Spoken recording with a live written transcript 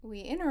We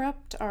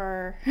interrupt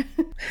our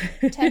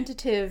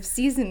tentative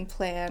season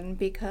plan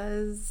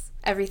because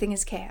everything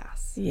is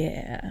chaos.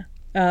 Yeah.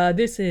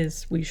 This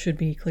is, we should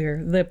be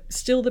clear,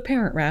 still the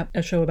Parent Wrap,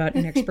 a show about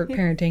inexpert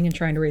parenting and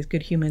trying to raise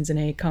good humans in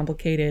a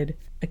complicated,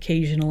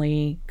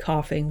 occasionally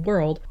coughing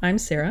world. I'm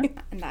Sarah.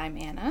 And I'm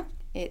Anna.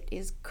 It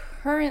is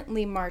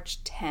currently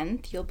March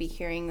 10th. You'll be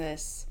hearing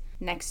this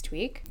next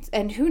week.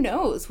 And who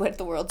knows what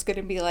the world's going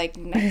to be like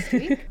next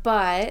week.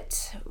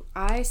 But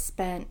I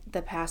spent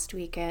the past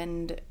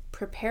weekend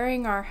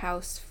preparing our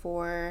house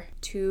for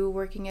 2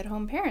 working at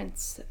home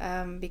parents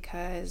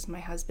because my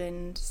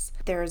husband's,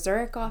 their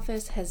Zurich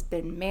office has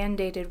been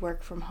mandated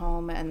work from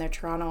home and their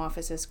Toronto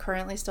office is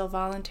currently still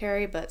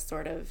voluntary but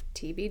sort of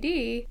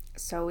TBD.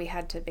 So we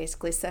had to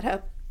basically set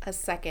up a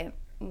second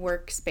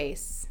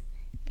workspace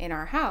in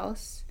our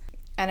house.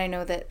 And I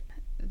know that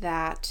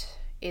that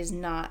is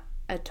not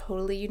a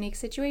totally unique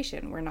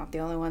situation. We're not the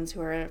only ones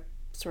who are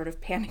sort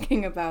of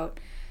panicking about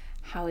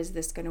how is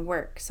this going to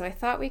work. So I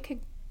thought we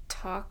could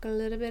talk a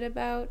little bit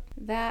about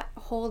that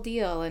whole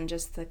deal and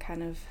just the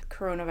kind of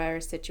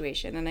coronavirus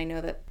situation. And I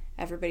know that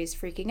everybody's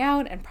freaking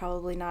out and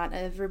probably not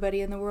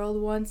everybody in the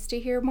world wants to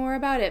hear more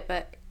about it,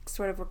 but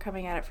sort of we're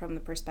coming at it from the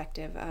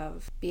perspective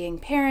of being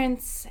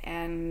parents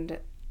and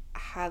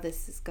how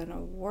this is going to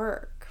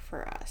work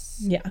for us.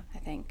 Yeah. I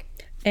think.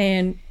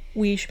 And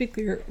we should be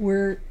clear,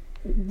 we're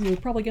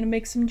probably going to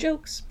make some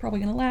jokes, probably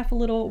going to laugh a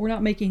little. We're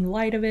not making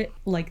light of it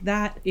like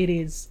that. It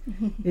is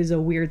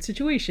a weird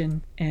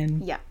situation.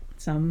 And yeah.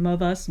 Some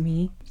of us,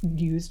 me,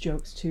 use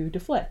jokes to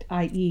deflect,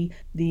 i.e.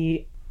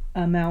 the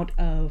amount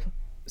of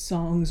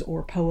songs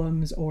or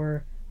poems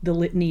or the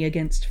litany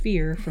against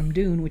fear from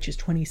Dune, which is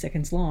 20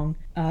 seconds long,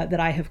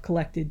 that I have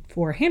collected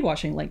for hand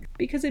washing length,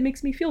 because it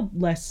makes me feel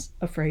less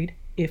afraid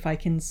if I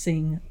can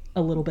sing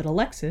a little bit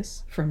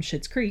Alexis from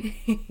Schitt's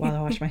Creek while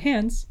I wash my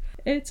hands.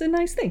 It's a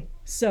nice thing.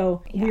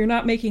 So we're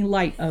not making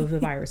light of the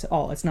virus at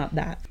all. It's not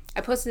that.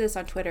 I posted this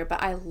on Twitter,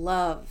 but I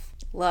love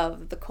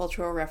the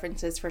cultural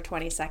references for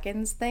 20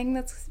 seconds thing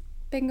that's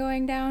been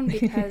going down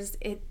because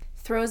it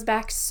throws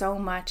back so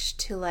much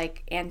to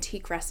like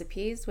antique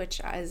recipes,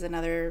 which is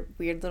another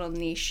weird little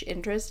niche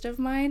interest of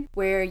mine,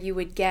 where you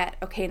would get,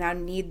 okay, now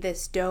knead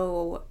this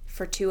dough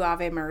for 2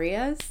 Ave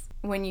Marias.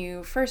 When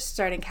you first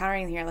start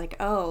encountering them, you're like,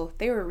 oh,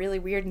 they were really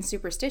weird and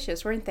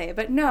superstitious, weren't they?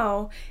 But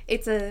no,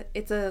 it's a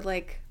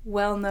like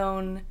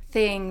well-known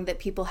thing that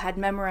people had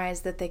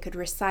memorized that they could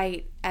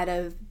recite at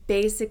a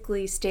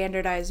basically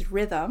standardized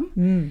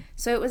rhythm.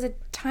 So it was a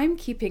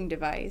timekeeping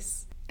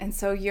device. And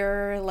so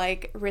you're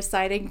like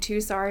reciting 2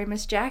 Sorry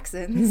Miss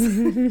Jacksons.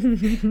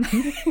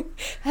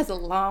 Has a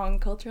long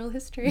cultural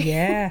history.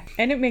 Yeah.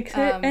 And it makes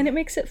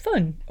it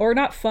fun. Or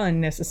not fun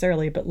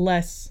necessarily, but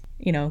less,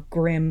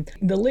 grim.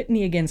 The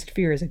litany against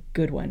fear is a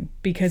good one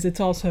because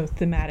it's also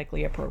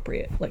thematically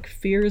appropriate. Like,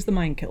 fear is the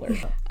mind killer.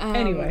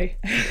 Anyway.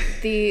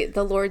 The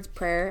Lord's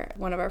Prayer,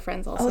 one of our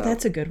friends also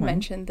that's a good one.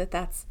 Mentioned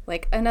that's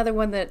like another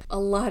one that a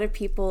lot of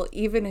people,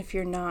 even if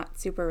you're not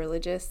super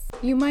religious,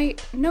 you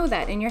might know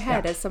that in your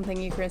head as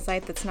something you can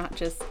recite that's not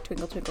just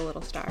Twinkle Twinkle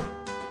Little Star.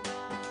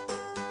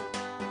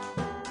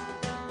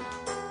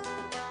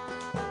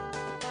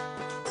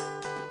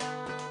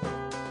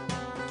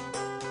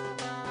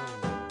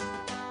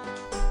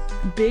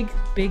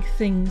 Big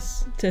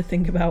things to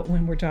think about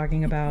when we're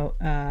talking about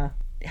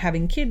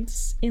having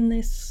kids in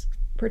this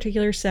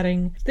particular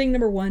setting. Thing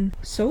number 1,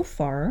 so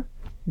far,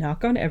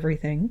 knock on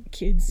everything,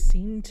 kids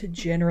seem to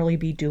generally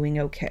be doing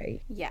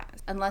okay. Yeah,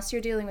 unless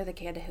you're dealing with a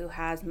kid who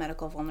has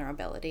medical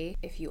vulnerability.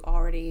 If you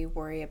already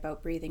worry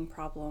about breathing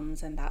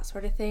problems and that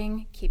sort of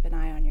thing, keep an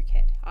eye on your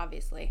kid,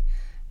 obviously.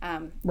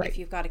 Right. If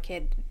you've got a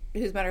kid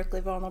who's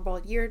medically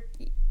vulnerable, you're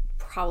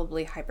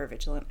probably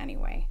hypervigilant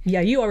anyway.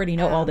 Yeah, you already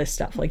know all this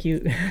stuff. Like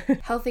you.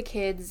 Healthy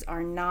kids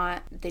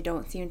they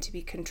don't seem to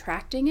be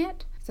contracting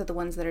it. So the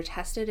ones that are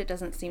tested, it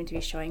doesn't seem to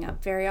be showing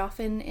up very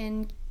often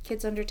in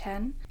kids under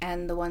 10.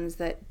 And the ones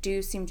that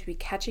do seem to be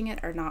catching it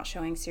are not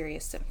showing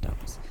serious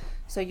symptoms.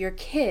 So your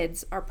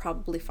kids are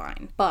probably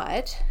fine.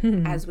 But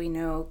as we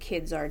know,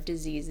 kids are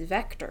disease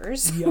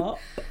vectors. Yup.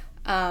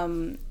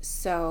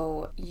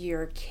 So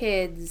your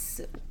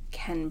kids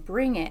can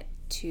bring it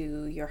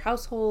to your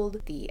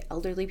household, the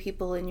elderly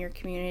people in your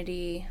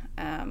community,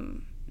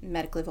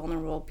 medically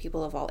vulnerable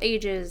people of all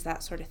ages,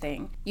 that sort of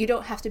thing. You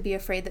don't have to be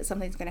afraid that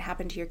something's going to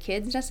happen to your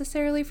kids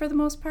necessarily for the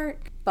most part,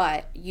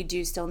 but you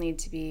do still need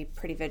to be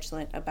pretty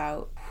vigilant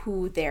about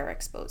who they're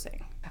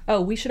exposing.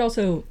 Oh, we should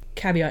also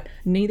caveat,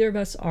 neither of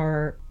us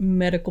are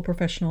medical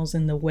professionals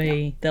in the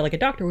way that like a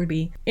doctor would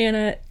be.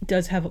 Anna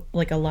does have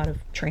like a lot of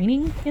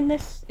training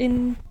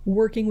in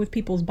working with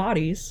people's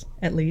bodies,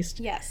 at least.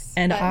 Yes.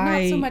 And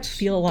I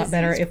feel a lot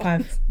better if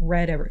I've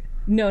read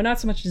No, not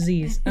so much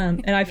disease.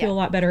 And I feel a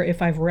lot better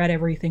if I've read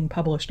everything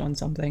published on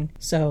something.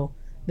 So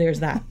there's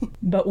that.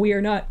 But we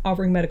are not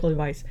offering medical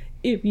advice.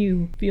 if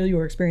you feel you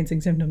are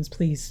experiencing symptoms,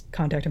 please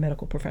contact a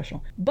medical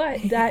professional.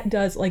 But that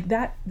does, like,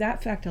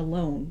 that fact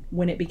alone,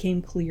 when it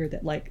became clear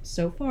that, like,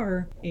 so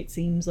far it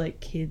seems like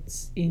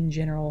kids in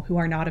general who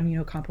are not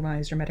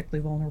immunocompromised or medically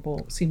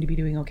vulnerable seem to be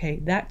doing okay,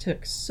 that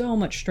took so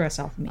much stress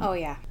off me. Oh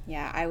yeah,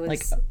 I was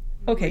like,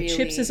 okay, really...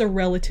 Chips is a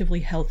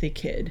relatively healthy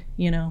kid,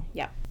 you know?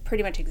 Yeah,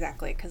 pretty much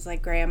exactly, because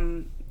like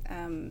Graham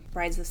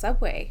rides the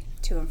subway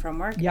to and from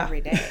work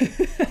every day.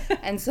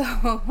 And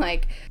so,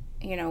 like,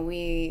 you know,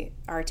 we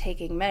are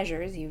taking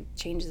measures. He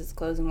changes his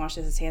clothes and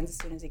washes his hands as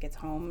soon as he gets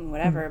home and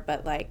whatever. Mm-hmm.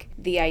 But like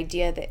the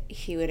idea that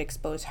he would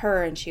expose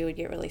her and she would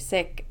get really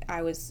sick,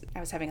 I was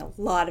having a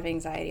lot of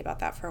anxiety about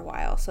that for a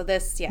while. So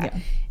this,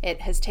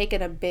 it has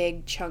taken a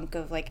big chunk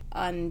of like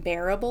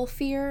unbearable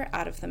fear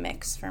out of the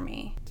mix for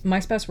me. My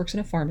spouse works in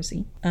a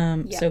pharmacy,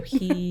 so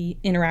he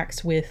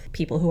interacts with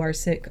people who are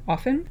sick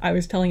often. I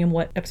was telling him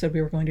what episode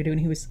we were going to do,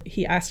 and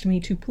he asked me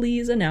to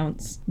please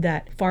announce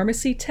that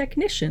pharmacy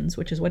technicians,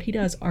 which is what he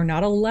does, are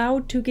not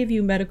allowed to give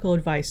you medical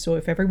advice. So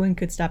if everyone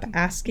could stop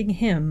asking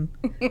him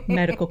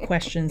medical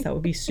questions, that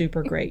would be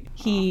super great.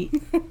 He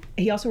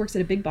also works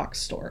at a big box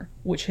store,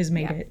 which has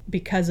made it,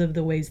 because of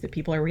the ways that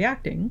people are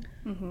reacting.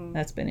 Mm-hmm.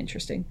 That's been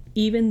interesting.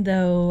 Even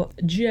though,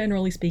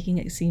 generally speaking,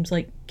 it seems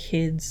like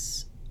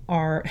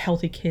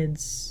healthy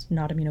kids,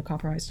 not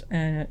immunocompromised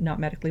and not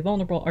medically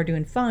vulnerable, are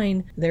doing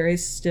fine, there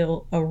is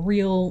still a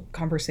real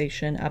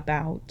conversation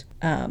about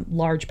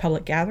large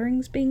public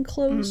gatherings being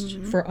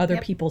closed for other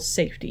people's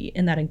safety,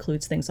 and that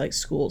includes things like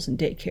schools and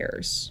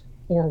daycares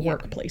or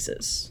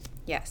workplaces.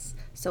 Yes.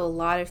 So a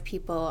lot of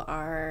people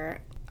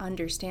are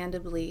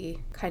understandably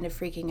kind of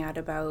freaking out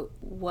about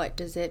what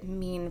does it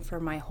mean for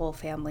my whole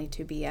family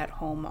to be at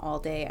home all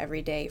day,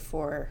 every day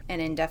for an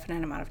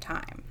indefinite amount of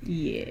time.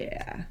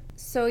 Yeah.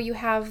 So you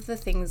have the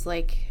things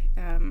like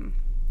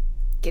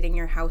getting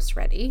your house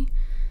ready.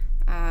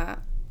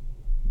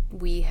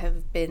 We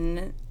have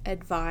been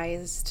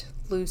advised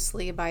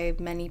loosely by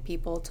many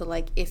people to,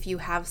 like, if you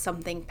have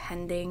something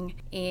pending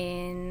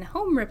in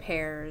home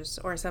repairs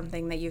or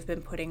something that you've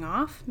been putting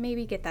off,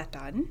 maybe get that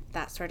done,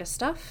 that sort of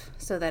stuff,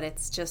 so that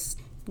it's just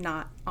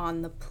not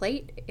on the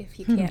plate if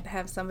you can't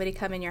have somebody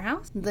come in your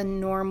house. The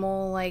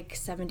normal, like,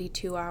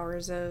 72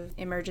 hours of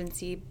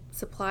emergency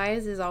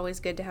supplies is always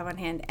good to have on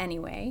hand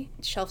anyway.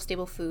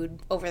 Shelf-stable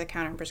food,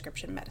 over-the-counter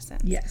prescription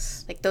medicines.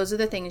 Yes. Like, those are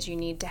the things you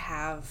need to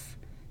have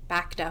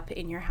backed up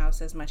in your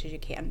house as much as you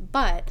can.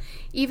 But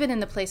even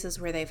in the places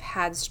where they've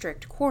had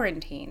strict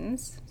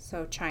quarantines,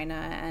 so China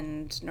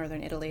and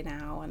northern Italy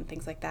now and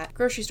things like that,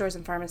 grocery stores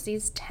and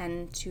pharmacies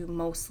tend to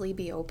mostly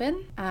be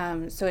open.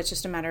 So it's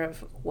just a matter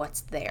of what's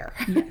there.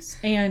 Yes.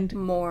 And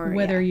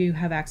whether you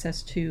have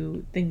access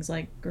to things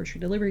like grocery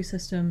delivery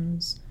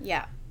systems.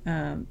 Yeah.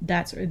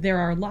 There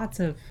are lots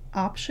of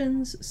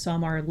options.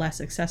 Some are less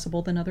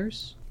accessible than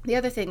others. The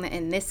other thing that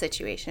in this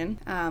situation,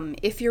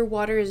 if your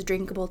water is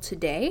drinkable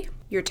today,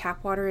 your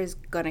tap water is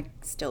going to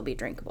still be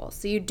drinkable.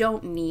 So you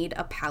don't need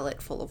a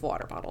pallet full of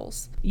water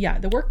bottles. Yeah,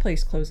 the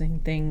workplace closing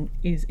thing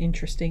is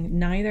interesting.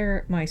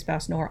 Neither my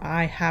spouse nor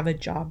I have a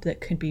job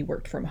that could be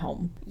worked from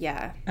home.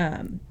 Yeah.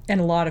 And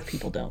a lot of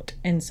people don't.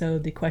 And so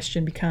the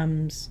question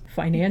becomes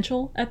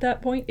financial at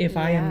that point. If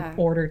I am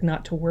ordered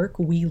not to work,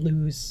 we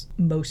lose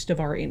most of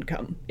our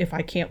income if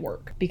I can't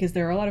work. Because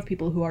there are a lot of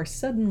people who are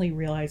suddenly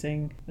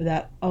realizing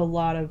that a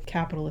lot of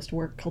capitalist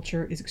work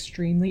culture is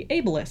extremely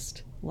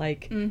ableist.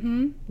 Like,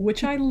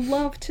 which I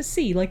love to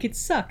see. Like, it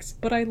sucks,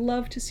 but I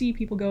love to see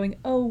people going,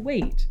 oh,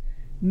 wait,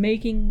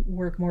 making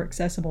work more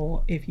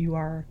accessible if you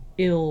are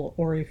ill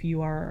or if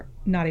you are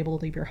not able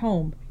to leave your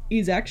home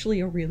is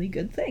actually a really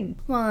good thing.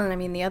 Well, and I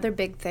mean, the other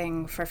big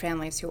thing for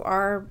families who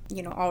are,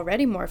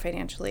 already more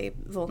financially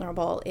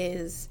vulnerable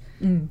is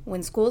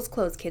when schools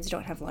close, kids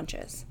don't have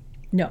lunches.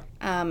 No.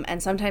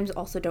 And sometimes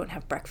also don't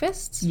have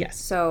breakfasts. Yes.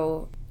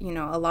 So,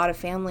 a lot of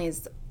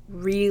families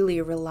really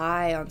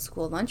rely on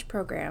school lunch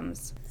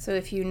programs. So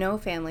if you know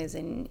families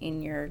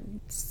in your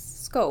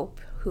scope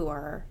who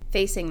are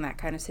facing that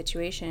kind of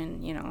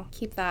situation,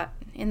 keep that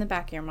in the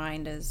back of your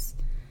mind as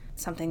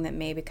something that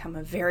may become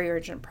a very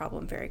urgent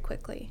problem very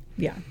quickly.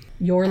 Yeah.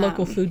 Your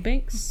local food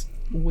banks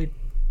would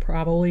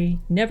probably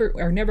never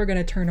going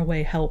to turn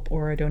away help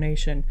or a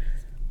donation,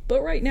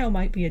 but right now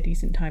might be a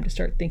decent time to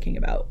start thinking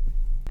about.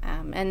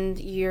 And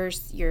your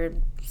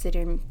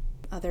city,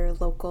 other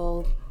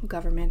local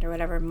government or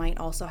whatever might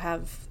also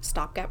have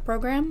stopgap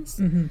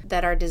programs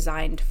that are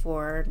designed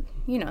for,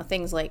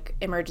 things like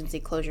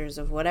emergency closures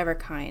of whatever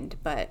kind,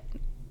 but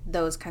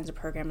those kinds of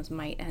programs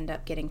might end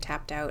up getting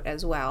tapped out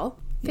as well.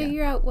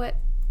 Figure out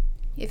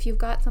if you've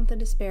got something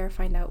to spare,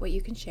 find out what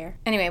you can share.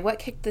 Anyway, what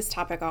kicked this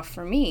topic off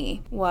for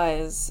me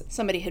was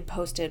somebody had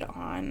posted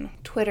on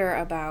Twitter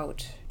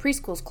about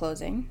preschools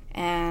closing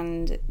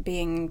and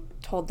being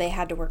told they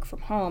had to work from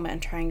home and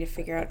trying to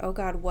figure out, oh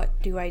God,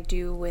 what do I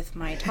do with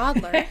my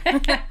toddler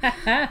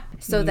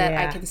so that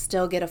I can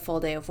still get a full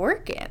day of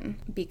work in?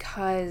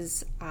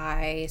 Because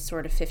I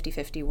sort of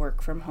 50-50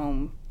 work from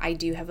home, I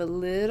do have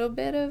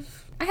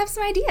I have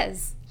some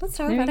ideas. Let's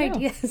talk about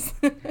ideas.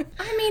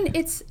 I mean,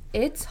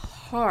 it's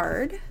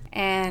hard,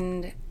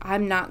 And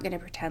I'm not going to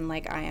pretend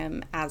like I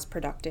am as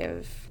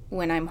productive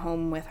when I'm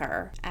home with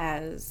her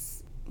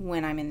as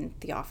when I'm in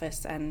the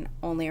office and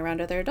only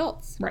around other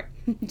adults. Right.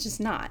 Just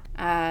not.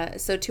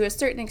 So to a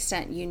certain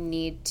extent, you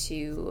need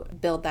to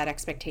build that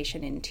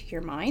expectation into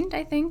your mind,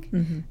 I think,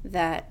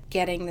 that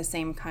getting the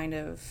same kind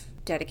of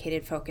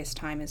dedicated focus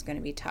time is going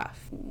to be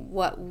tough.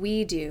 What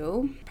we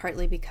do,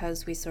 partly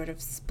because we sort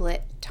of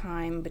split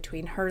time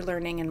between her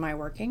learning and my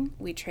working,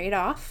 we trade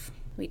off.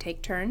 We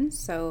take turns.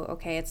 So,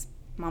 okay, it's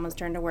Mama's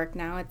turn to work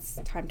now. It's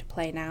time to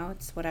play now.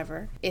 It's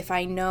whatever. If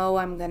I know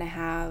I'm going to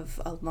have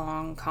a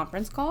long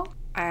conference call,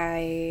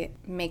 I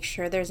make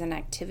sure there's an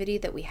activity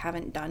that we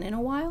haven't done in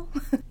a while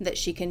that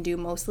she can do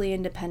mostly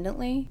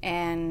independently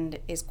and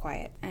is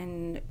quiet.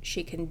 And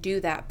she can do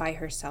that by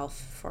herself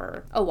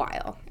for a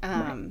while.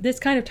 Right. This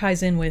kind of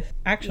ties in with,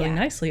 actually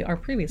nicely, our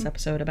previous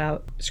episode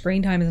about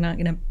screen time is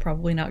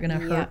probably not going to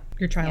hurt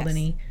your child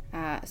any.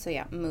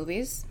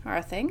 Movies are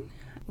a thing.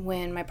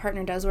 When my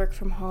partner does work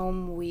from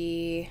home,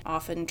 we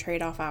often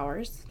trade off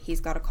hours. He's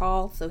got a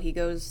call, so he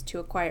goes to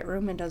a quiet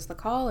room and does the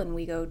call, and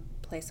we go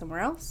play somewhere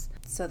else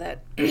so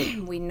that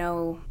we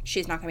know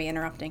she's not going to be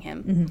interrupting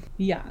him. Mm-hmm.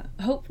 Yeah.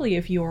 Hopefully,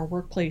 if your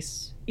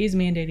workplace is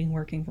mandating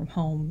working from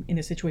home in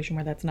a situation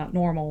where that's not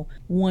normal,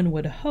 one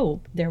would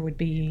hope there would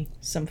be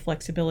some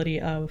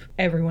flexibility of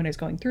everyone is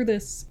going through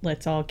this.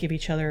 Let's all give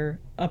each other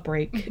a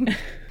break.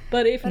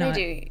 But if not,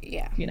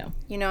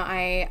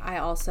 I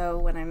also,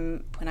 when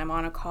I'm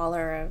on a call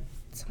or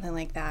something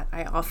like that,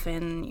 I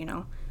often,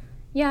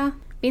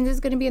 Beans is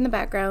going to be in the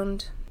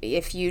background.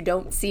 If you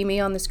don't see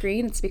me on the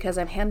screen, it's because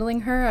I'm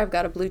handling her. I've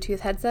got a Bluetooth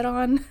headset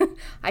on.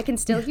 I can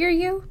still hear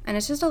you. And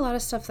it's just a lot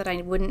of stuff that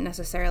I wouldn't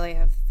necessarily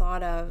have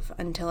thought of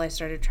until I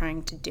started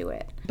trying to do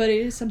it. But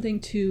it is something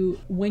to,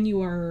 when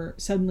you are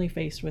suddenly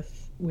faced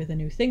with a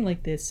new thing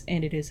like this,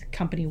 and it is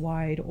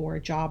company-wide or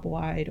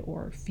job-wide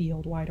or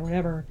field-wide or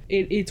whatever,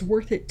 it's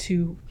worth it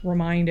to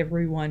remind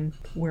everyone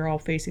we're all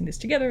facing this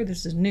together.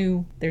 This is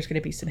new. There's going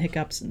to be some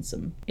hiccups and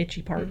some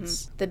itchy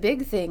parts. The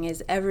big thing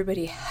is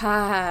everybody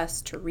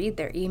has to read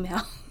their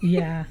email.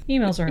 Yeah,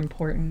 emails are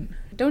important.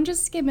 Don't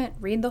just skim it.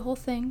 Read the whole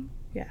thing.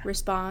 Yeah.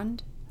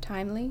 Respond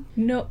timely.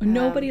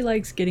 Nobody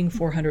likes getting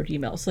 400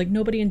 emails. Like,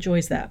 nobody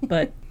enjoys that.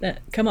 But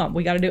come on,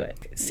 we got to do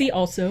it. See,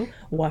 also,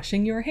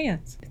 washing your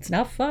hands. It's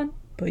not fun,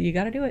 but you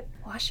got to do it.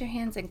 Wash your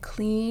hands and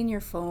clean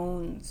your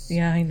phones.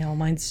 Yeah, I know.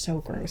 Mine's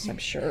so gross, I'm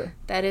sure.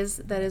 That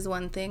is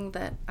one thing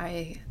that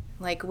I...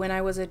 Like, when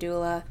I was a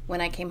doula,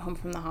 when I came home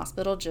from the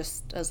hospital,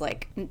 just as,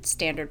 like,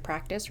 standard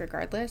practice,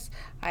 regardless,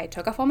 I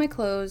took off all my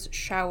clothes,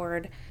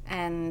 showered,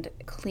 and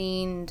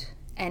cleaned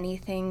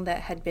anything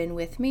that had been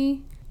with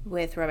me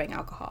with rubbing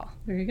alcohol.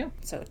 There you go.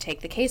 So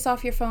take the case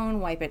off your phone,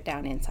 wipe it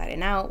down inside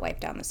and out,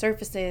 wipe down the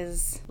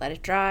surfaces, let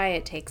it dry.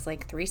 It takes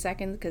like 3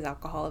 seconds because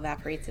alcohol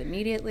evaporates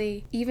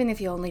immediately, even if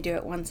you only do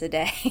it once a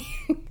day.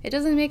 It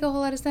doesn't make a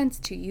whole lot of sense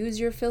to use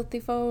your filthy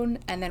phone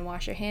and then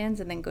wash your hands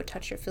and then go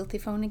touch your filthy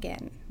phone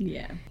again.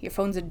 Yeah. Your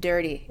phone's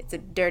it's a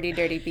dirty,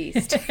 dirty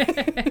beast.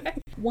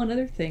 One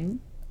other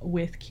thing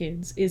with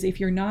kids is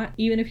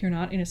even if you're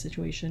not in a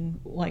situation,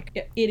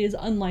 like, it is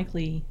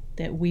unlikely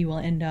that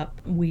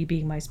we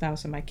being my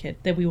spouse and my kid,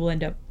 that we will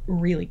end up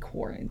really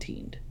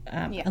quarantined.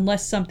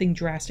 Unless something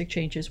drastic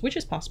changes, which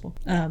is possible.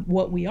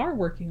 What we are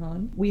working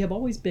on, we have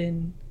always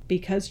been,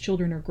 because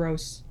children are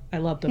gross, I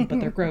love them, but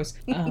they're gross.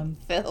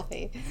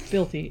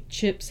 Filthy.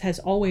 Chips has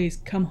always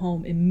come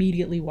home,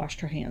 immediately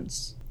washed her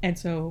hands. And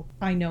so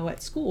I know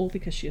at school,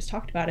 because she has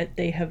talked about it,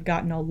 they have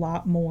gotten a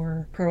lot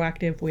more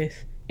proactive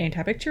with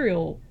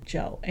antibacterial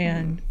gel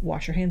and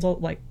wash your hands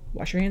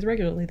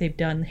regularly. They've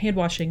done hand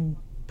washing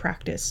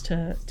practice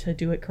to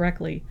do it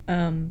correctly.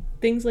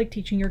 Things like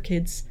teaching your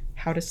kids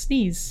how to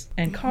sneeze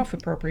and cough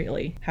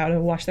appropriately, how to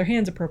wash their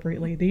hands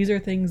appropriately. These are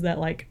things that,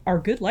 like, are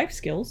good life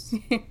skills.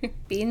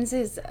 Beans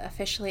is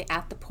officially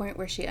at the point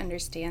where she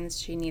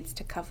understands she needs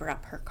to cover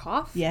up her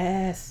cough.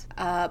 Yes.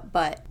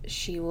 But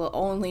she will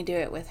only do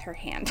it with her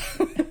hand.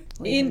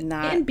 In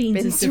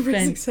Beans'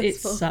 defense, it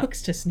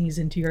sucks to sneeze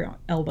into your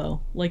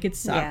elbow. Like, it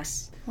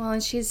sucks. Yeah. Well,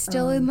 and she's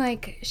still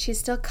she's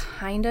still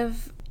kind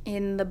of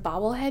in the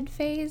bobblehead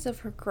phase of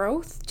her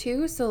growth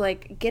too, so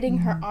like getting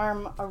her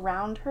arm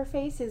around her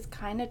face is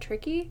kind of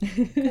tricky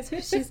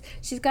because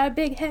she's got a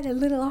big head and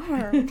little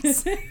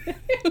arms.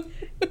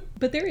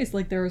 But there is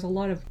a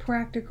lot of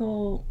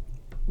practical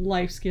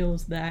life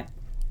skills that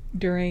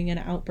during an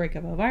outbreak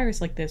of a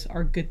virus like this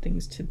are good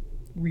things to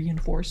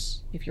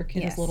reinforce if your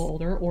kid is a little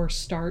older, or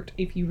start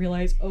if you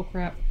realize, oh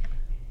crap,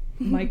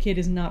 my kid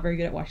is not very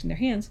good at washing their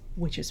hands,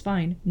 which is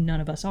fine,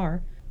 none of us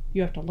are.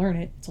 You have to learn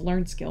it. It's a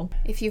learned skill.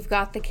 If you've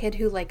got the kid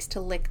who likes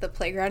to lick the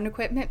playground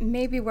equipment,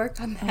 maybe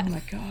work on that. Oh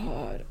my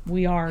god.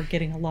 We are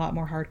getting a lot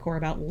more hardcore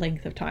about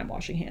length of time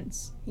washing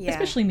hands. Yeah.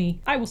 Especially me.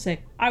 I will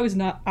say, I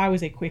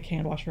was a quick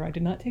hand washer. I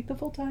did not take the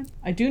full time.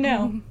 I do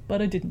now,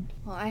 but I didn't.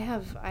 Well, I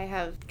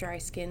have dry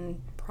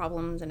skin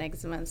problems and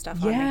eczema and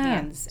stuff on my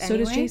hands anyway. So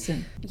does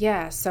Jason.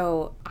 Yeah,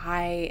 so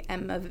I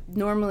am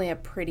normally a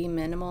pretty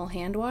minimal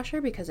hand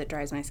washer because it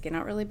dries my skin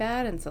out really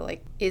bad, and so,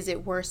 like, is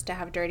it worse to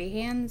have dirty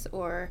hands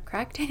or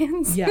cracked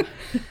hands? Yeah.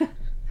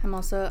 I'm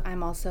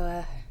also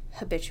a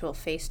habitual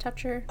face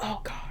toucher.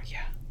 Oh God,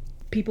 yeah.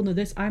 People know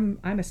this. I'm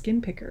a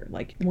skin picker.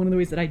 Like, one of the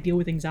ways that I deal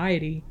with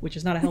anxiety, which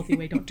is not a healthy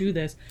way, don't do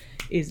this,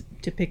 is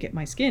to pick at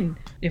my skin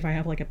if I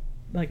have like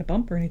a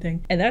bump or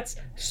anything. And that's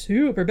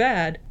super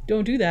bad.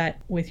 Don't do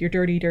that with your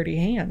dirty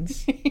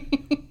hands.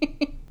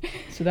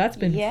 So that's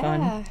been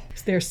fun.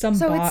 There's some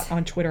bot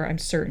on Twitter, I'm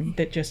certain,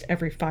 that just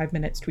every 5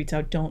 minutes tweets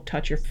out, "Don't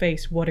touch your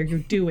face. What are you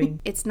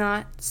doing?" It's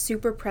not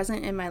super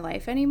present in my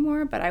life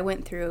anymore, but I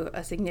went through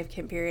a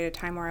significant period of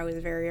time where I was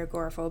very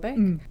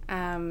agoraphobic.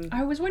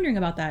 I was wondering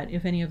about that,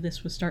 if any of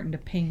this was starting to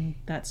ping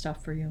that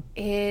stuff for you.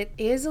 It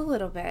is a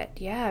little bit,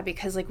 yeah,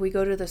 because like we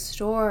go to the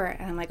store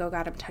and I'm like, oh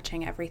God, I'm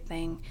touching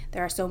everything.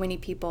 There are so many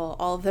people.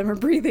 All of them are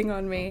breathing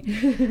on me.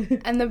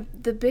 And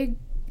the big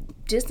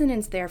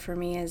dissonance there for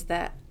me is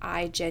that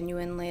I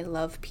genuinely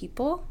love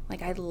people.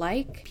 Like, I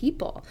like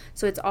people.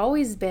 So it's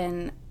always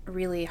been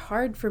really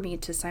hard for me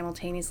to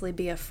simultaneously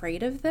be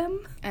afraid of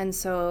them. And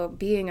so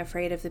being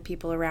afraid of the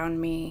people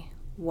around me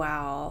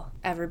while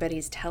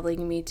everybody's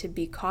telling me to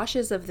be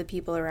cautious of the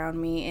people around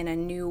me in a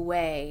new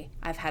way,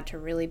 I've had to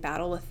really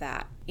battle with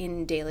that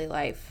in daily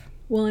life.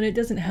 Well, and it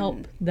doesn't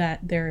help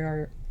that there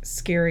are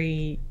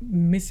scary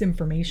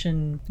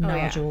misinformation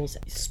nodules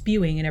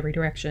spewing in every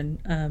direction.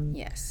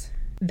 Yes.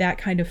 That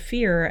kind of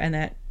fear and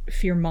that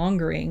fear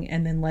mongering,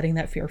 and then letting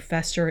that fear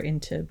fester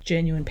into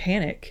genuine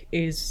panic,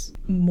 is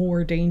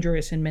more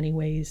dangerous in many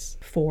ways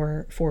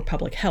for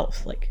public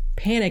health. Like,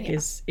 panic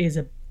is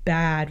a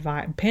bad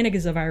vibe. Panic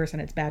is a virus,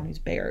 and it's bad news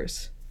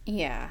bears.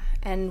 Yeah,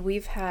 and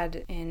we've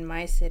had in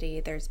my city,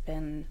 there's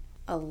been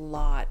a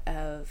lot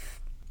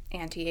of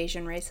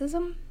anti-Asian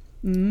racism.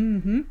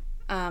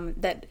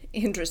 That,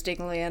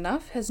 interestingly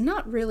enough, has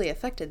not really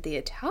affected the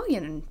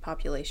Italian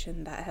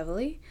population that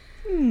heavily.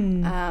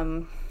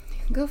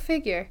 Go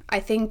figure. I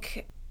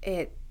think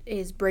it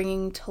is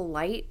bringing to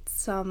light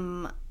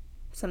some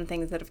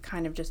things that have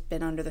kind of just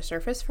been under the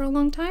surface for a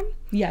long time.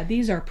 Yeah,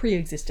 these are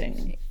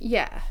pre-existing.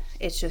 Yeah,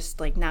 it's just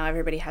like now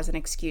everybody has an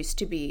excuse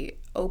to be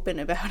open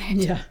about it.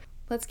 Yeah.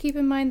 Let's keep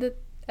in mind that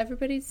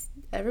everybody's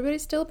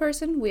still a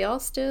person. We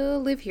all still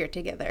live here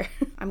together.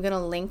 I'm going to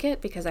link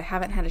it because I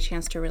haven't had a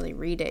chance to really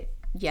read it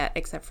yet,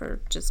 except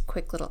for just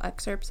quick little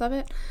excerpts of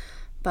it.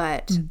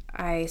 But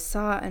I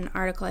saw an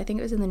article, I think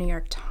it was in the New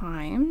York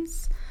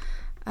Times,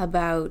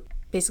 about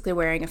basically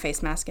wearing a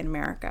face mask in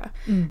America.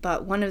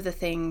 But one of the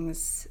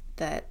things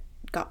that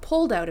got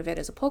pulled out of it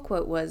as a pull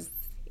quote was,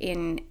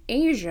 in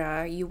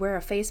Asia, you wear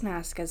a face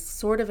mask as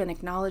sort of an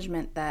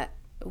acknowledgement that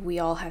we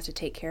all have to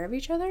take care of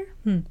each other.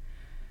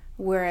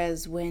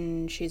 Whereas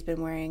when she's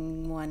been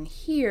wearing one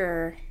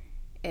here,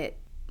 it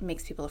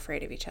makes people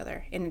afraid of each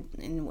other in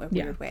a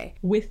weird way.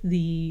 With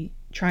the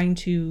trying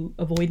to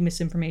avoid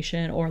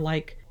misinformation, or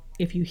like,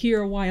 if you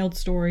hear a wild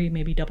story,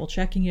 maybe double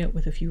checking it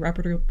with a few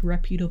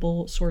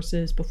reputable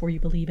sources before you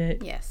believe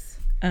it. Yes.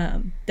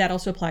 That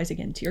also applies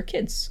again to your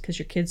kids, because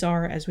your kids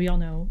are, as we all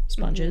know,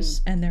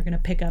 sponges, and they're going to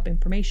pick up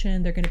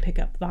information. They're going to pick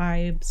up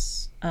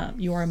vibes,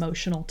 your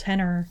emotional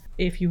tenor.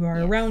 If you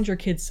are around your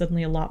kids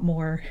suddenly a lot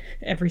more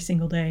every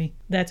single day,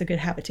 that's a good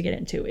habit to get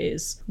into,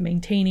 is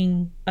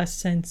maintaining a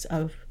sense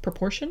of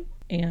proportion.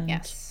 And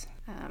yes,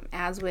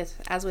 as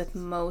with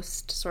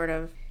most sort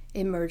of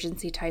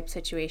emergency type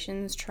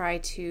situations, try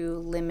to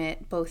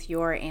limit both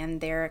your and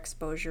their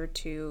exposure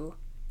to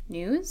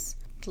news.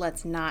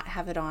 Let's not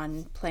have it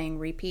on playing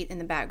repeat in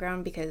the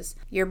background, because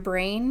your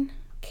brain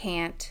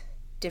can't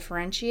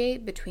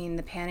differentiate between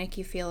the panic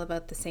you feel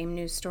about the same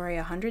news story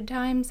 100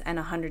 times and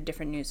 100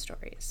 different news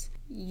stories.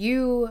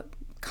 You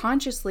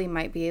consciously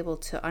might be able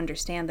to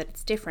understand that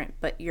it's different,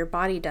 but your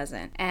body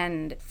doesn't.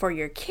 And for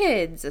your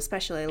kids,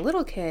 especially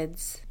little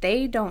kids,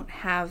 they don't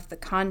have the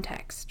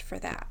context for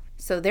that.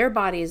 So their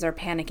bodies are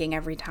panicking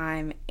every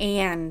time,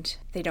 and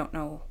they don't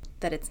know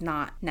that it's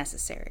not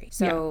necessary.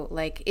 So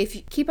like, if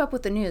you keep up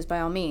with the news,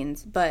 by all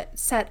means, but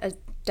set a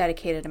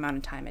dedicated amount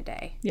of time a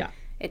day. Yeah.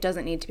 It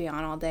doesn't need to be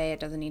on all day. It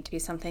doesn't need to be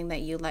something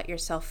that you let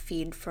yourself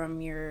feed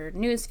from your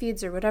news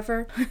feeds or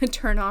whatever.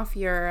 Turn off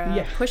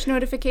your push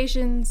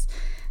notifications,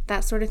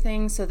 that sort of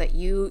thing, so that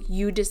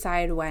you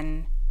decide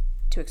when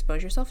to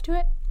expose yourself to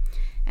it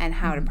and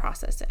how to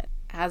process it.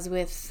 As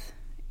with,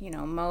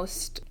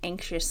 most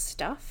anxious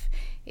stuff,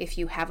 if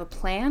you have a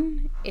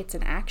plan, it's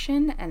an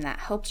action, and that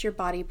helps your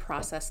body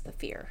process the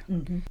fear,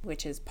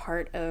 which is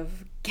part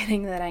of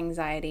getting that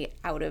anxiety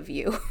out of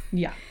you.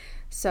 Yeah.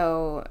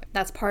 So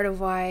that's part of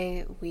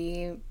why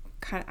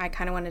I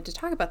kind of wanted to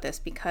talk about this,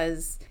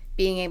 because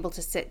being able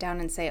to sit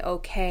down and say,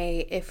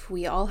 okay, if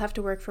we all have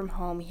to work from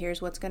home,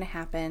 here's what's going to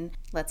happen.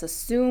 Let's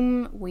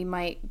assume we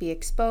might be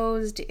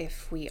exposed.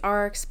 If we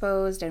are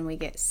exposed and we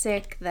get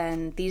sick,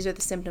 then these are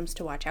the symptoms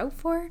to watch out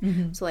for.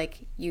 So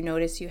like, you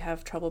notice you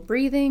have trouble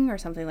breathing or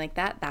something like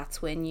that,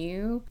 that's when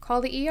you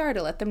call the ER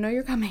to let them know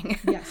you're coming.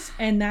 Yes.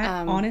 And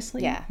that,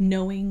 honestly,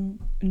 knowing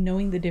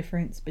the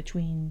difference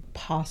between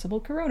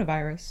possible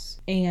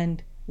coronavirus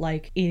and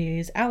Like, it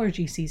is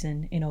allergy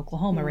season in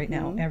Oklahoma right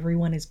now.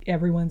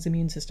 Everyone's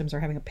immune systems are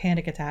having a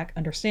panic attack,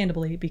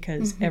 understandably,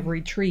 because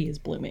every tree is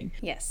blooming.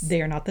 Yes.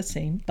 They are not the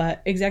same.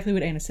 But exactly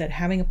what Anna said,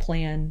 having a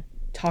plan,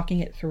 talking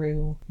it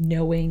through,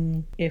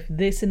 knowing if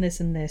this and this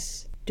and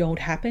this don't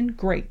happen,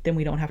 great, then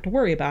we don't have to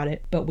worry about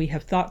it. But we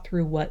have thought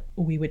through what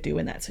we would do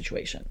in that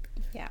situation.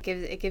 Yeah,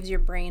 it gives your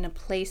brain a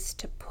place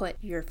to put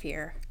your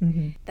fear,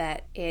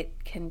 that it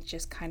can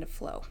just kind of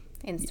flow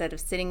instead of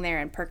sitting there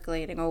and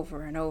percolating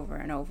over and over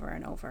and over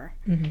and over.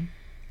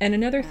 And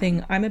another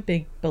thing, I'm a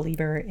big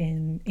believer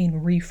in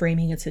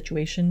reframing a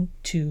situation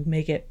to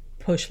make it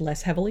push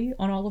less heavily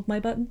on all of my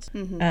buttons.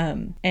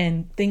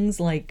 And things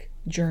like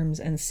germs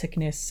and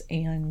sickness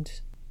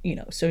and, you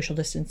know, social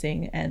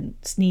distancing and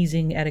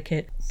sneezing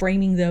etiquette,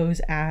 framing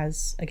those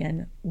as,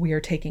 again, we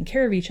are taking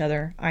care of each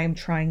other. I am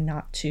trying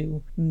not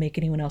to make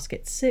anyone else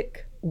get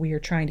sick. We are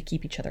trying to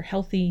keep each other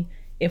healthy.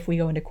 If we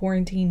go into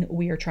quarantine,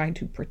 we are trying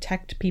to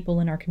protect people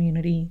in our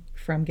community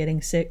from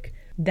getting sick.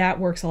 That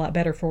works a lot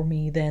better for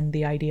me than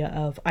the idea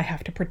of I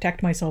have to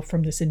protect myself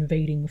from this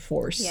invading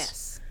force.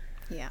 Yes.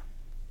 Yeah.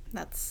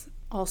 That's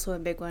also a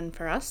big one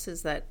for us,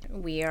 is that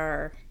we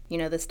are, you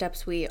know, the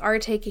steps we are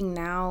taking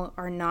now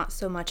are not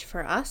so much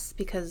for us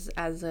because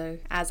as a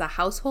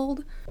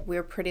household,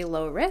 we're pretty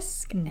low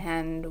risk,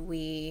 and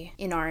we,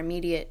 in our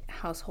immediate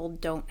household,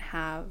 don't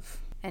have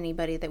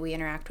anybody that we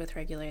interact with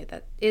regularly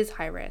that is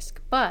high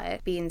risk.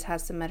 But Beans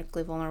has some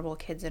medically vulnerable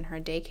kids in her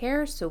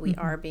daycare, so we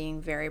are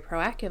being very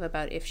proactive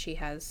about if she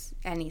has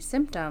any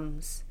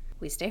symptoms,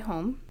 we stay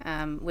home,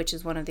 which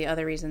is one of the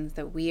other reasons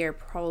that we are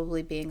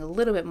probably being a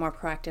little bit more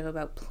proactive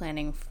about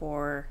planning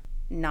for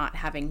not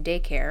having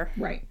daycare.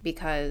 Right.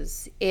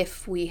 Because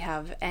if we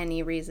have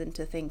any reason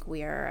to think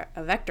we are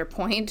a vector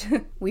point,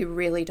 we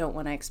really don't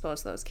want to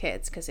expose those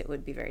kids because it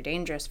would be very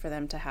dangerous for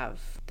them to have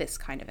this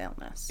kind of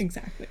illness.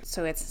 Exactly.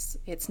 So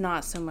it's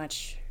not so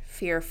much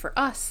fear for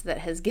us that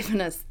has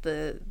given us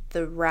the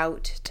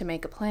route to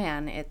make a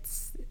plan.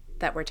 It's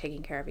that we're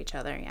taking care of each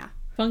other. Yeah.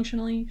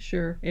 Functionally,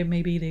 sure, it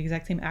may be the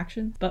exact same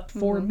action, but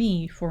for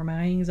me, for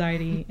my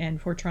anxiety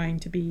and for trying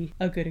to be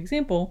a good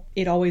example,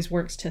 it always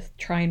works to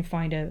try and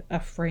find a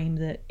frame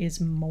that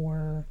is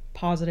more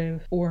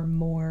positive or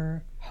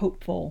more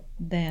hopeful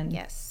than...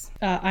 Yes.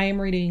 I am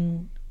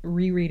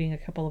rereading a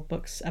couple of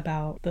books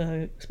about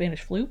the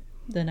Spanish flu,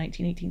 the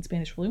 1918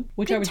 Spanish flu,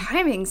 which Good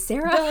timing,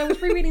 Sarah. Well, I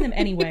was rereading them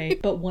anyway.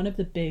 But one of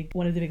the big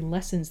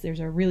lessons, there's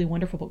a really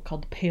wonderful book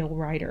called The Pale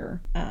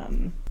Rider.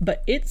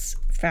 But it's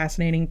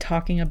fascinating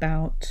talking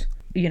about,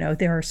 you know,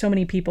 there are so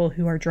many people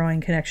who are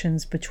drawing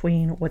connections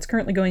between what's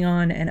currently going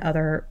on and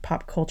other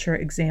pop culture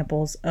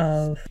examples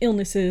of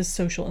illnesses,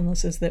 social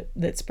illnesses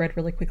that spread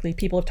really quickly.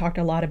 People have talked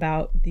a lot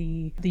about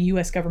the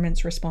U.S.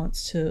 government's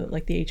response to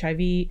like the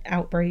HIV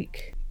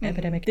outbreak.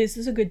 Epidemic. This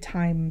is a good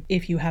time,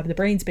 if you have the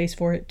brain space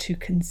for it, to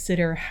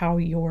consider how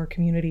your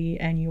community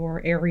and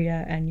your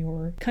area and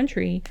your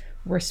country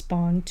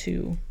respond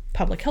to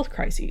public health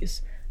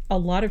crises. A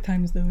lot of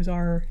times those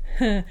are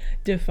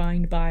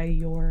defined by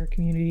your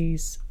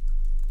community's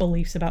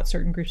beliefs about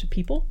certain groups of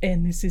people,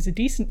 and this is a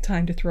decent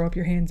time to throw up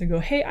your hands and go,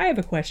 hey, I have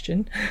a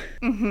question.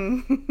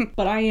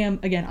 But I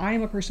am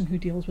a person who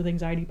deals with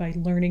anxiety by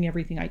learning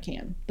everything I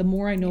can. The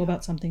more I know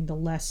about something, the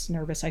less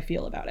nervous I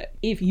feel about it.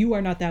 If you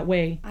are not that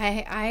way,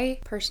 I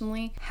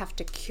personally have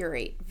to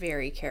curate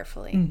very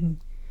carefully.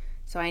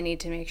 So I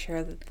need to make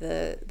sure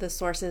that the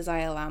sources I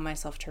allow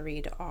myself to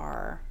read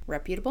are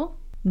reputable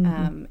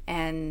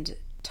and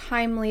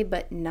timely,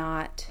 but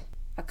not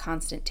a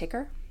constant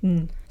ticker.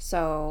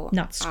 So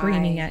not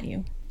screaming at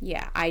you.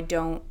 Yeah, I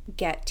don't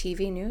get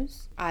TV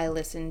news. I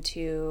listen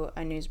to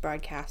a news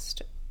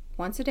broadcast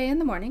once a day in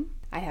the morning.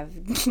 I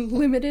have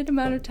limited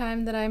amount of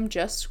time that I'm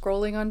just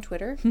scrolling on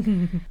Twitter.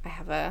 I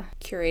have a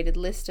curated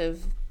list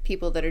of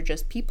people that are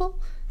just people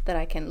that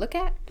I can look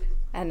at,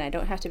 and I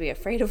don't have to be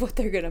afraid of what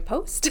they're going to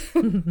post.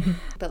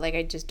 But like,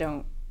 I just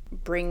don't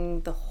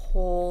bring the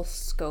whole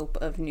scope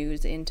of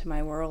news into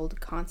my world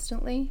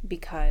constantly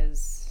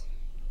because...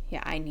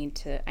 yeah, I need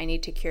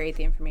to curate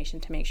the information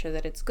to make sure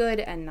that it's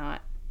good and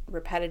not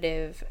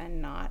repetitive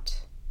and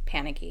not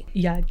panicky.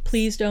 Yeah,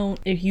 please don't.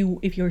 If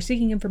you're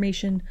seeking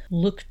information,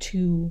 look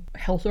to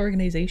health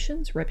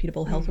organizations,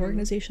 reputable health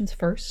organizations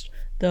first.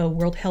 The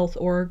World Health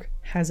Org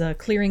has a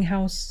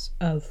clearinghouse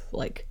of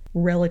like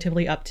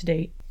relatively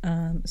up-to-date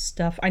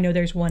stuff. I know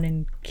there's one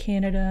in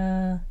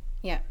Canada.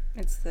 Yeah,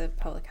 it's the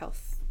Public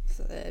Health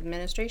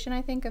Administration,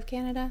 I think, of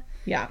Canada.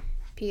 Yeah.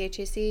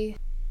 PHAC,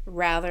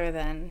 rather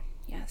than...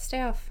 yeah,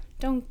 stay off.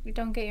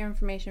 Don't get your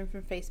information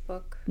from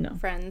Facebook. No.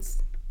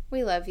 Friends,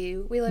 we love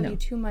you. We love you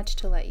too much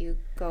to let you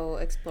go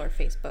explore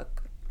Facebook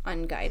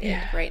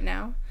unguided right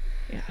now.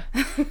 Yeah.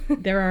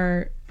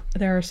 There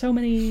are so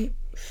many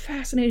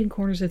fascinating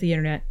corners of the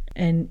internet,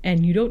 and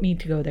you don't need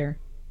to go there.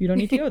 You don't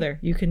need to go there.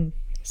 You can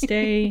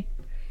stay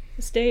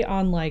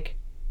on like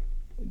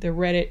the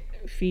Reddit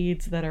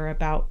feeds that are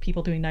about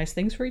people doing nice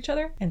things for each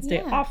other, and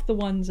stay off the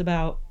ones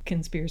about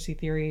conspiracy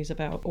theories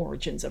about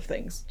origins of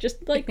things.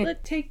 Just like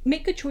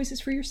make good choices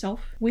for yourself.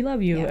 We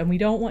love you and we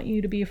don't want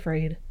you to be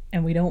afraid.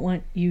 And we don't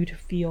want you to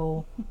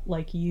feel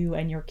like you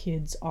and your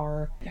kids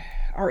are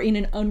in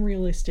an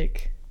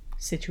unrealistic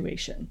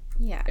situation.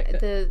 Yeah.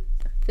 The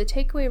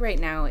takeaway right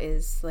now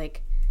is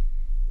like,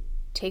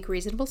 take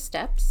reasonable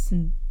steps.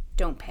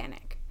 Don't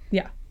panic.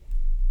 Yeah.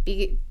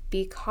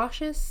 Be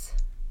cautious,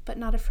 but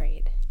not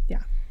afraid.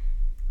 Yeah.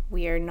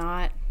 We are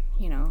not,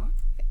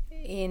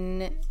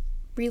 in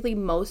really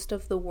most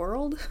of the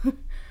world,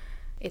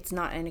 it's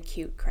not an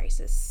acute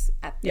crisis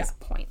at this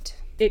point.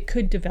 It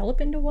could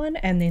develop into one,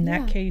 and in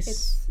that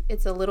case...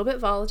 It's a little bit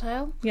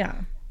volatile.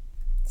 Yeah.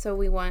 So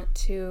we want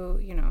to,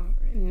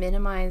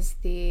 minimize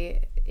the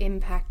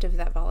impact of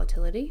that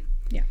volatility.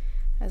 Yeah.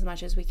 As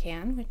much as we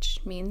can, which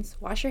means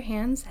wash your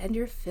hands and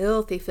your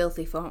filthy,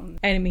 filthy phone.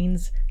 And it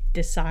means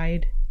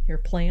decide your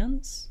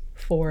plans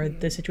for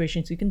the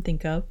situations you can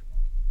think of.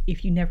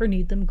 If you never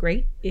need them,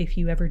 great. If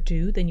you ever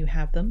do, then you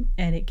have them,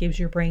 and it gives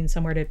your brain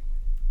somewhere to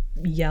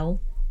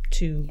yell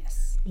to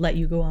let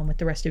you go on with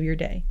the rest of your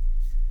day.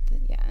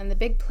 Yeah, and the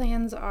big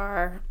plans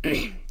are,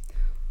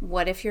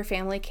 what if your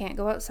family can't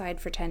go outside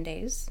for 10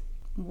 days?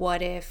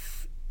 What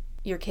if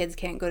your kids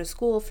can't go to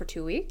school for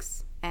 2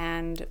 weeks?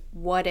 And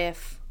what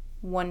if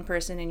one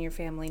person in your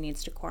family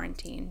needs to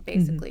quarantine,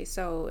 basically?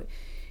 So,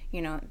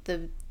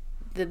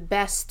 the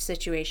best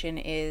situation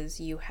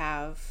is you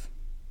have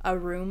a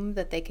room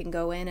that they can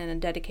go in and a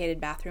dedicated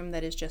bathroom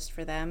that is just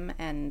for them,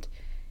 and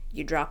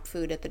you drop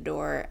food at the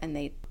door and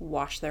they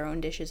wash their own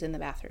dishes in the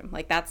bathroom.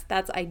 Like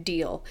that's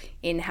ideal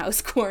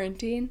in-house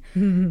quarantine.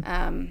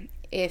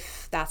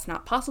 If that's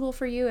not possible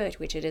for you,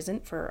 which it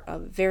isn't for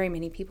very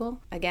many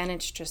people, again,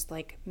 it's just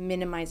like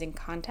minimizing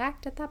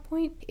contact at that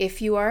point.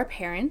 If you are a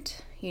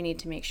parent, you need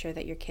to make sure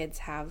that your kids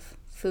have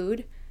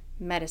food,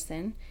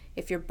 medicine.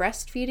 If you're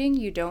breastfeeding,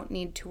 you don't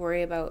need to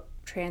worry about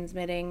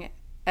transmitting,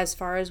 as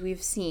far as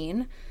we've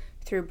seen,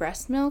 through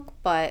breast milk.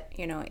 But,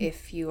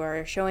 if you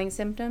are showing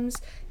symptoms,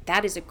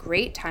 that is a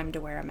great time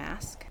to wear a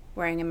mask.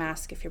 Wearing a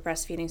mask if you're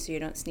breastfeeding so you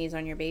don't sneeze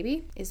on your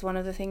baby is one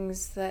of the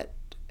things that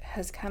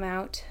has come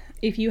out.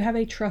 If you have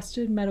a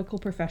trusted medical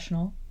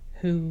professional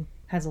who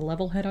has a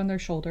level head on their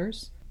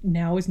shoulders,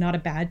 now is not a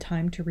bad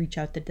time to reach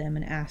out to them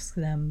and ask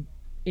them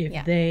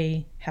if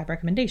they have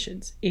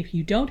recommendations. If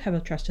you don't have a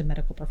trusted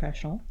medical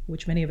professional,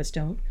 which many of us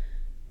don't,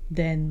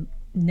 then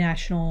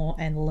national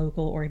and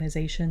local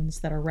organizations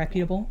that are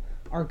reputable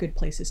are good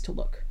places to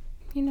look.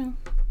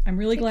 I'm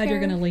really glad you're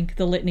going to link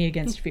the Litany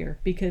Against Fear,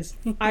 because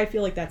I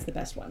feel like that's the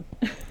best one.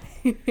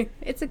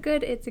 It's a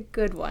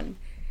good one.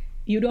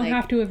 You don't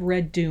have to have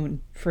read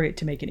Dune for it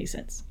to make any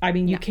sense. I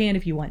mean, you can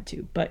if you want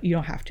to, but you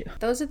don't have to.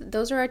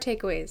 Those are our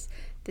takeaways.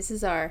 This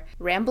is our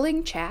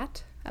rambling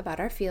chat about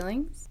our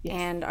feelings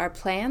and our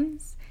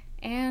plans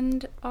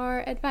and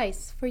our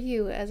advice for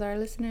you as our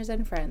listeners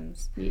and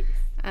friends. Yes.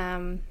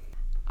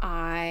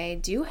 I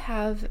do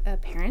have a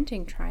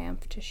parenting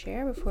triumph to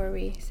share before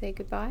we say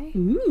goodbye.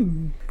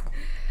 Ooh.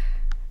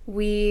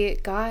 We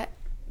got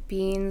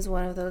Beans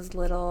one of those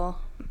little,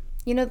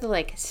 the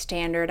like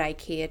standard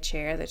IKEA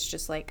chair that's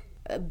just like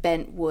a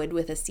bent wood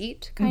with a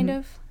seat, kind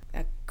of,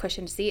 a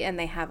cushioned seat, and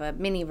they have a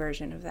mini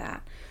version of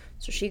that.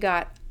 So she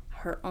got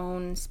her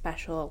own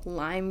special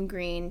lime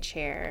green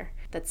chair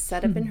that's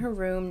set up in her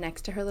room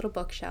next to her little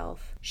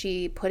bookshelf.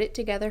 She put it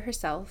together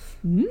herself.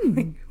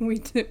 We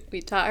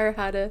taught her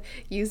how to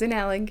use an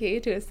Allen key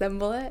to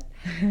assemble it.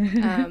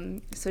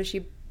 So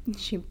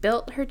she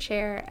built her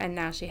chair, and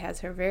now she has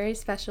her very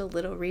special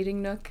little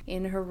reading nook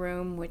in her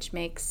room, which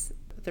makes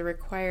the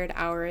required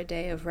hour a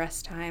day of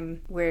rest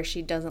time where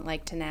she doesn't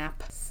like to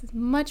nap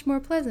much more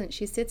pleasant.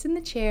 She sits in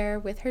the chair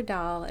with her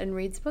doll and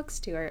reads books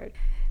to her.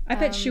 I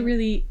bet she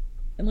really,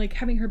 like,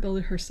 having her build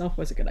it herself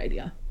was a good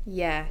idea.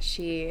 Yeah,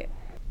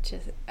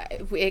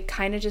 it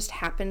kind of just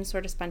happened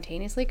sort of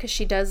spontaneously, because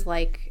she does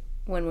like,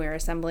 when we're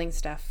assembling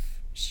stuff,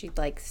 she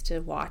likes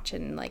to watch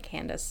and like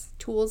hand us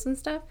tools and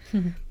stuff.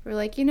 We're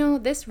like,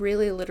 this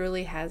really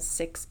literally has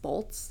 6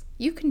 bolts.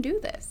 You can do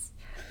this.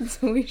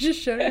 So we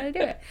just showed her how to do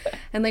it.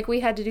 And like,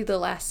 we had to do the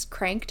last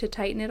crank to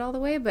tighten it all the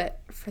way,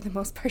 but for the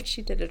most part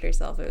she did it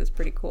herself. It was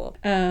pretty cool.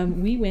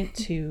 We went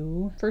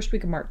to first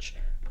week of March.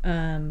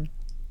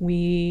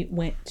 We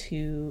went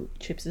to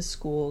Chips's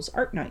school's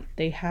art night.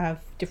 They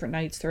have different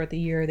nights throughout the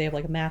year. They have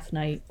like a math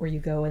night where you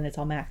go and it's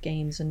all math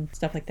games and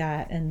stuff like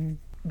that. And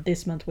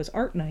this month was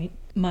art night.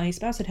 My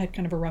spouse had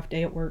kind of a rough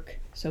day at work,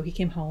 so he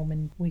came home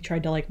and we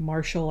tried to like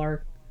marshal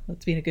our,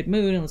 let's be in a good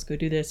mood and let's go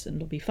do this and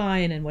it'll be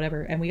fine and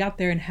whatever. And we got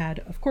there and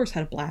had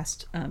a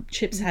blast.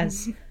 Chips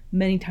has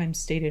many times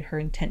stated her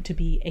intent to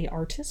be an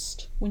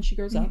artist when she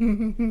grows up.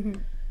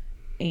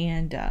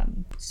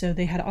 And so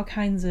they had all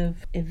kinds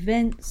of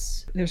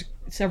events. There's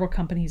several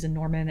companies in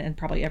Norman and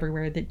probably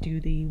everywhere that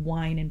do the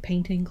wine and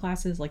painting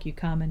classes. Like, you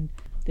come and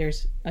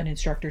there's an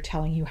instructor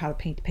telling you how to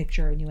paint a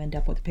picture and you end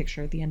up with a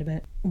picture at the end of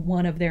it.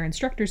 One of their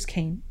instructors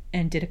came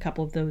and did a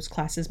couple of those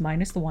classes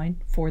minus the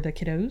wine for the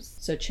kiddos.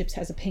 So Chips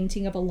has a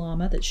painting of a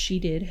llama that she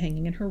did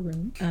hanging in her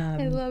room.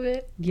 I love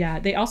it. Yeah,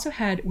 they also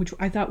had, which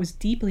I thought was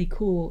deeply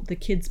cool, the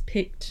kids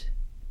picked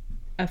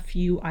a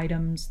few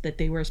items that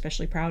they were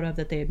especially proud of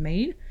that they had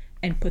made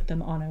and put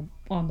them on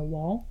the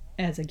wall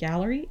as a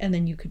gallery, and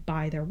then you could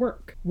buy their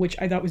work, which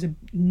I thought was a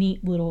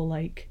neat little,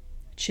 like,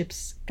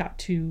 Chips got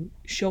to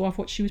show off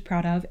what she was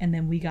proud of, and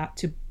then we got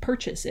to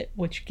purchase it,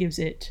 which gives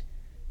it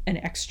an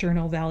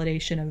external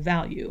validation of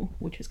value,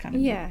 which is kind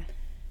of neat.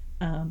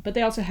 But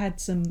they also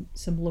had some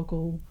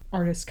local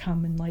artists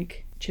come, and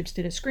like Chips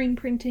did a screen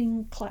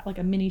printing, like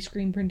a mini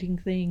screen printing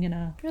thing, and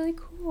a really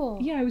cool.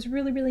 Yeah, it was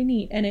really, really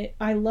neat. And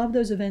I love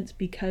those events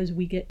because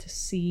we get to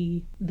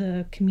see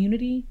the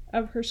community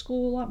of her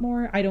school a lot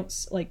more. I don't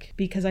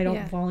because I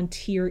don't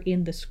volunteer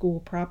in the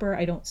school proper,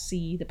 I don't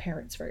see the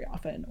parents very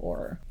often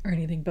or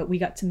anything, but we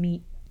got to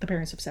meet the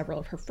parents of several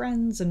of her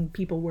friends, and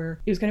it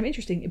was kind of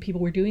interesting. And people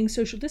were doing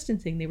social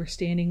distancing. They were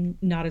standing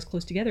not as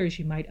close together as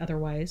you might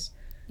otherwise.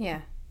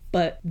 Yeah.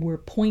 But we're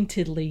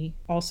pointedly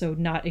also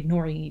not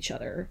ignoring each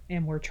other,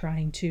 and we're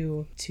trying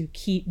to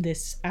keep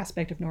this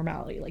aspect of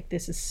normality. Like,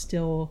 this is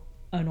still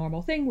a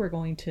normal thing. We're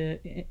going to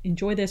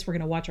enjoy this. We're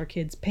going to watch our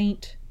kids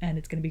paint, and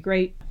it's going to be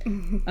great.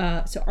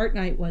 So art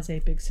night was a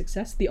big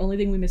success. The only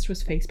thing we missed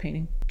was face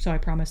painting. So I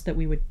promised that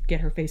we would get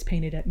her face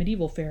painted at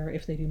Medieval Fair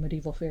if they do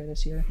Medieval Fair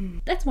this year.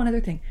 That's one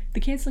other thing. The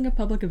canceling of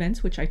public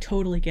events, which I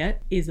totally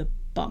get, is a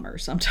bummer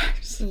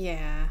sometimes.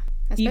 Yeah.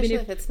 Especially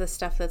if it's the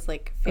stuff that's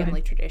like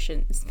family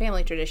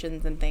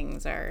traditions and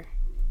things are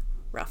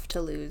rough to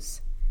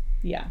lose.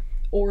 Yeah.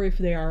 Or if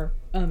they are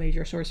a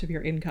major source of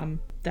your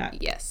income, that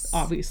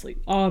obviously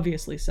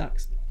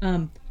sucks.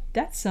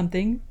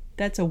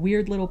 That's a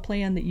weird little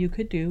plan that you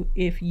could do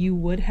if you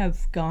would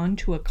have gone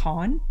to a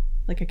con,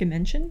 like a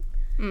convention,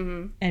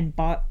 and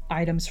bought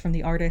items from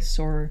the artists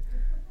or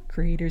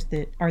creators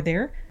that are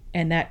there,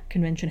 and that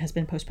convention has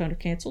been postponed or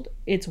canceled.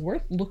 It's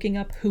worth looking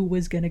up who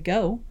was going to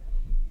go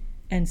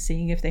and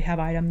seeing if they have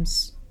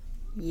items.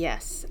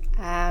 Yes,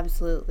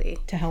 absolutely.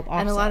 To help offset.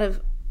 And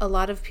a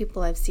lot of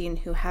people I've seen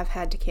who have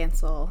had to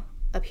cancel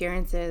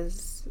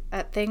appearances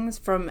at things,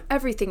 from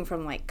everything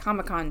from like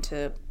Comic-Con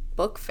to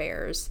book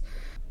fairs.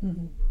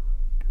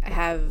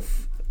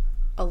 Have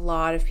a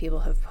lot of people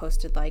have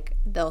posted like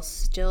they'll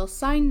still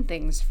sign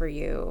things for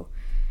you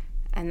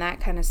and that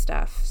kind of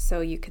stuff,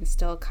 so you can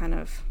still kind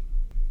of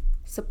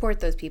support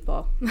those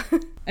people.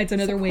 It's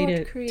another way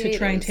to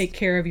try and take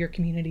care of your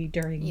community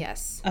during a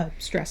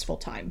stressful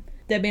time.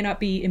 That may not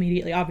be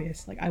immediately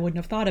obvious. Like, I wouldn't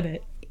have thought of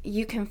it.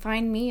 You can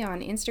find me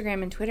on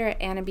Instagram and Twitter at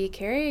Anna B.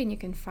 Carey, and you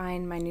can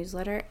find my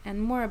newsletter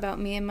and more about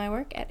me and my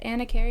work at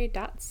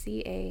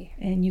annacarey.ca.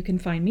 And you can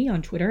find me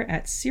on Twitter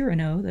at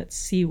Cyranoh, that's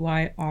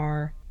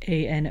CYRANOH_.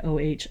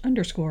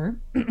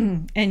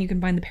 And you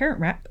can find the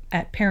Parent Rap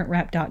at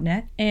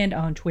parentrap.net and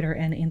on Twitter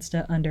and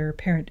Insta under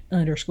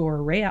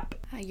parent_rap.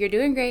 You're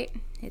doing great.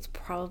 It's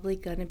probably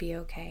gonna be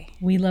okay.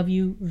 We love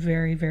you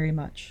very, very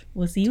much.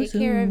 We'll see you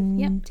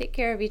soon. Take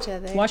care of each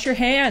other. Wash your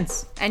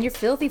hands. And your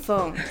filthy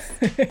phones.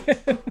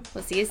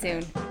 We'll see you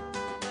soon.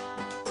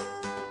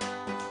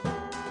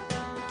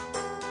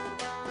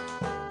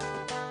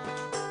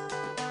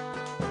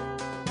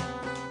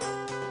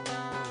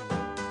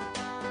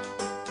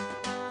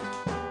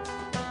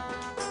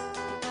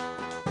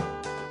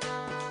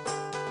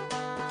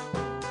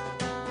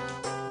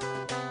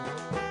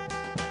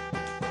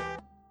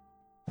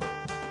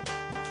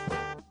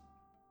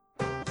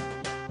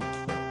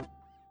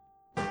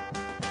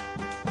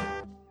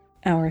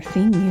 Our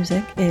theme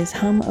music is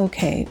Hum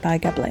OK by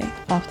Gablé,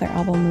 off their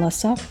album La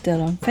Sorte de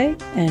l'Enfer,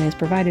 and is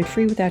provided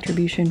free with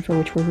attribution, for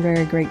which we're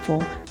very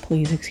grateful.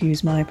 Please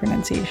excuse my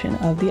pronunciation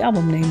of the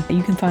album name.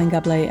 You can find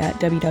Gablé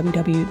at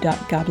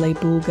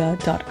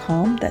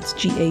www.gableBoulga.com. That's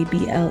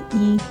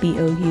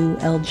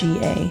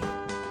GABLEBOULGA.